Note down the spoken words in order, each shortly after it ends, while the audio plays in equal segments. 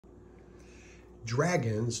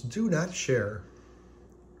Dragons Do Not Share.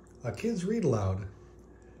 A Kids Read Aloud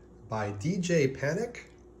by DJ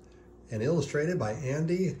Panic and illustrated by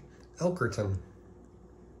Andy Elkerton.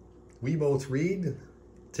 We both read,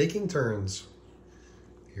 taking turns.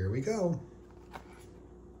 Here we go.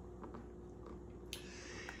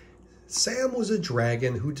 Sam was a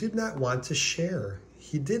dragon who did not want to share.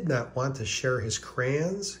 He did not want to share his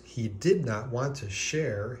crayons. He did not want to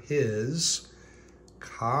share his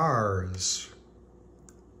cars.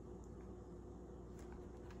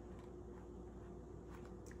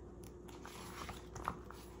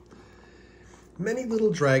 Many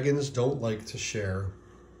little dragons don't like to share.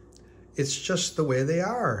 It's just the way they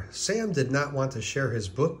are. Sam did not want to share his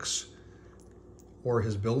books or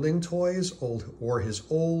his building toys or his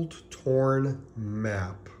old torn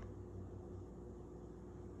map.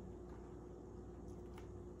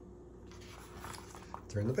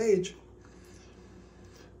 Turn the page.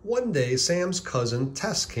 One day, Sam's cousin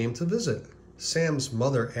Tess came to visit. Sam's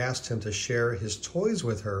mother asked him to share his toys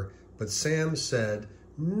with her, but Sam said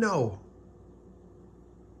no.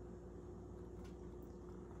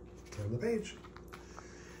 Turn the page.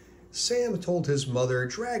 Sam told his mother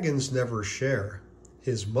dragons never share.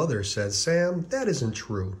 His mother said, Sam, that isn't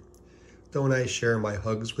true. Don't I share my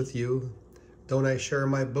hugs with you? Don't I share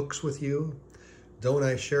my books with you? Don't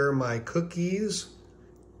I share my cookies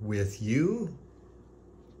with you?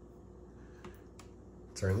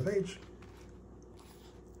 Turn the page.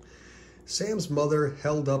 Sam's mother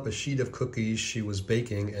held up a sheet of cookies she was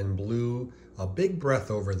baking and blew a big breath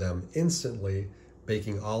over them, instantly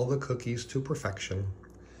baking all the cookies to perfection.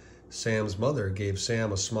 Sam's mother gave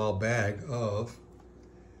Sam a small bag of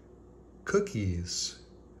cookies.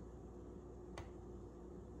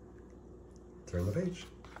 Turn the page.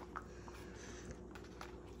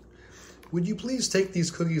 Would you please take these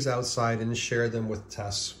cookies outside and share them with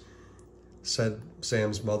Tess? Said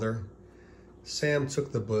Sam's mother. Sam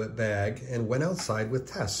took the bag and went outside with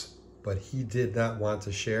Tess, but he did not want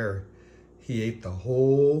to share. He ate the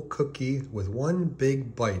whole cookie with one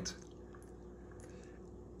big bite.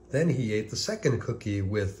 Then he ate the second cookie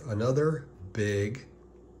with another big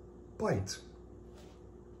bite.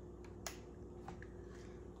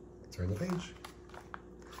 Turn the page.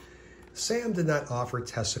 Sam did not offer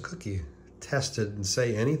Tess a cookie. Tess didn't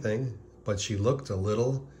say anything, but she looked a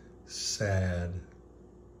little sad.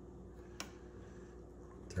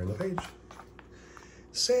 Turn the page.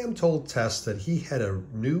 Sam told Tess that he had a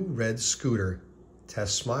new red scooter.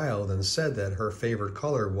 Tess smiled and said that her favorite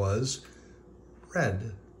color was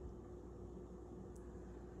red.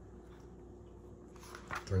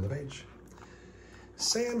 Turn the page.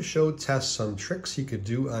 Sam showed Tess some tricks he could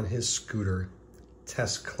do on his scooter.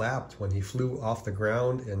 Tess clapped when he flew off the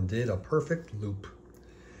ground and did a perfect loop.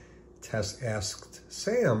 Tess asked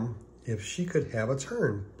Sam if she could have a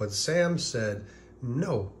turn, but Sam said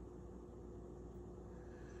no.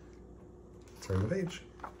 Turn the page.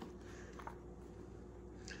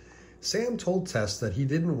 Sam told Tess that he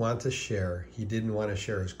didn't want to share. He didn't want to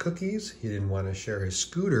share his cookies. He didn't want to share his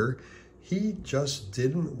scooter. He just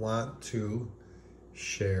didn't want to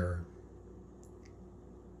share.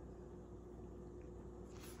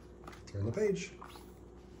 Turn the page.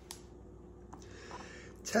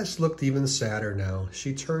 Tess looked even sadder now.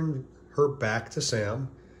 She turned her back to Sam,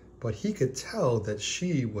 but he could tell that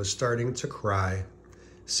she was starting to cry.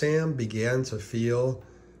 Sam began to feel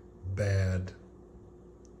bad.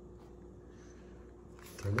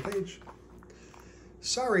 Turn the page.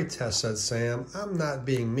 Sorry, Tess, said Sam. I'm not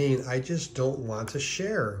being mean. I just don't want to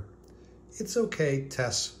share. It's okay,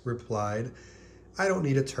 Tess replied. I don't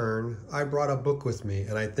need a turn. I brought a book with me,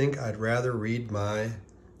 and I think I'd rather read my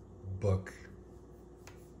book.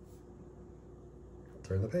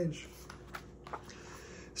 Turn the page.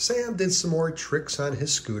 Sam did some more tricks on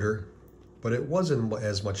his scooter, but it wasn't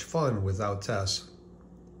as much fun without Tess.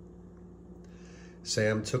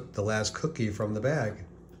 Sam took the last cookie from the bag.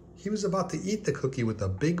 He was about to eat the cookie with a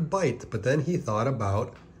big bite, but then he thought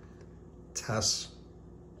about Tess.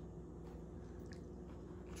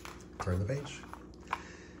 Turn the page.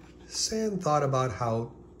 Sam thought about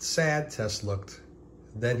how sad Tess looked.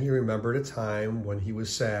 Then he remembered a time when he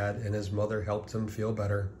was sad and his mother helped him feel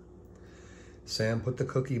better. Sam put the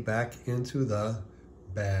cookie back into the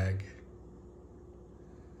bag.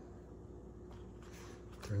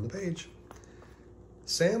 Turn the page.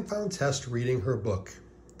 Sam found Tess reading her book.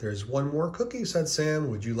 There's one more cookie, said Sam.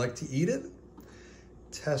 Would you like to eat it?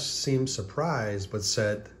 Tess seemed surprised, but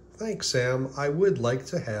said, thanks, Sam. I would like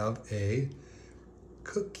to have a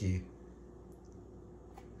cookie.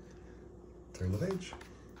 Turn the page.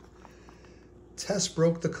 Tess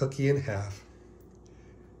broke the cookie in half.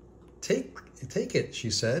 Take it, she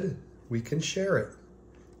said. We can share it.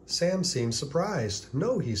 Sam seemed surprised.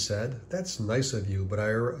 No, he said. That's nice of you, but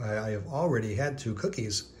I have already had 2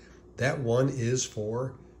 cookies. That one is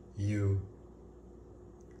for you.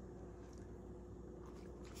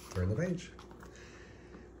 Turn the page.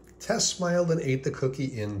 Tess smiled and ate the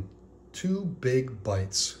cookie in 2 big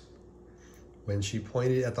bites. When she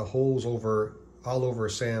pointed at the holes all over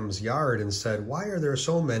Sam's yard and said, "Why are there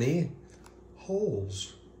so many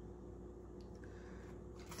holes?"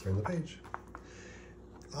 Turn the page.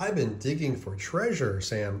 "I've been digging for treasure,"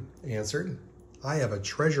 Sam answered. "I have a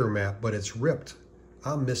treasure map, but it's ripped.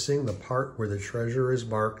 I'm missing the part where the treasure is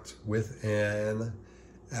marked with an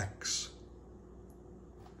X."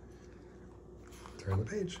 Turn the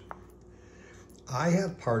page. "I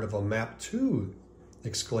have part of a map too,"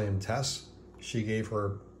 exclaimed Tess. She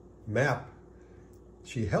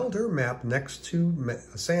held her map next to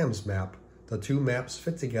Sam's map. The 2 maps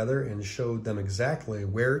fit together and showed them exactly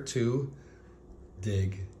where to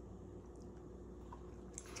dig.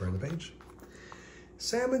 Turn the page.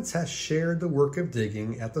 Sam and Tess shared the work of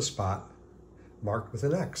digging at the spot marked with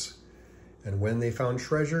an X. And when they found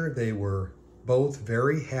treasure, they were both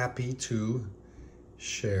very happy to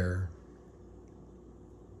share.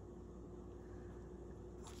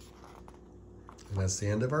 And that's the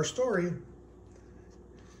end of our story.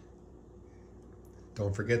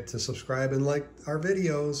 Don't forget to subscribe and like our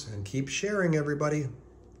videos and keep sharing, everybody.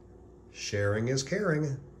 Sharing is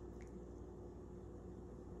caring.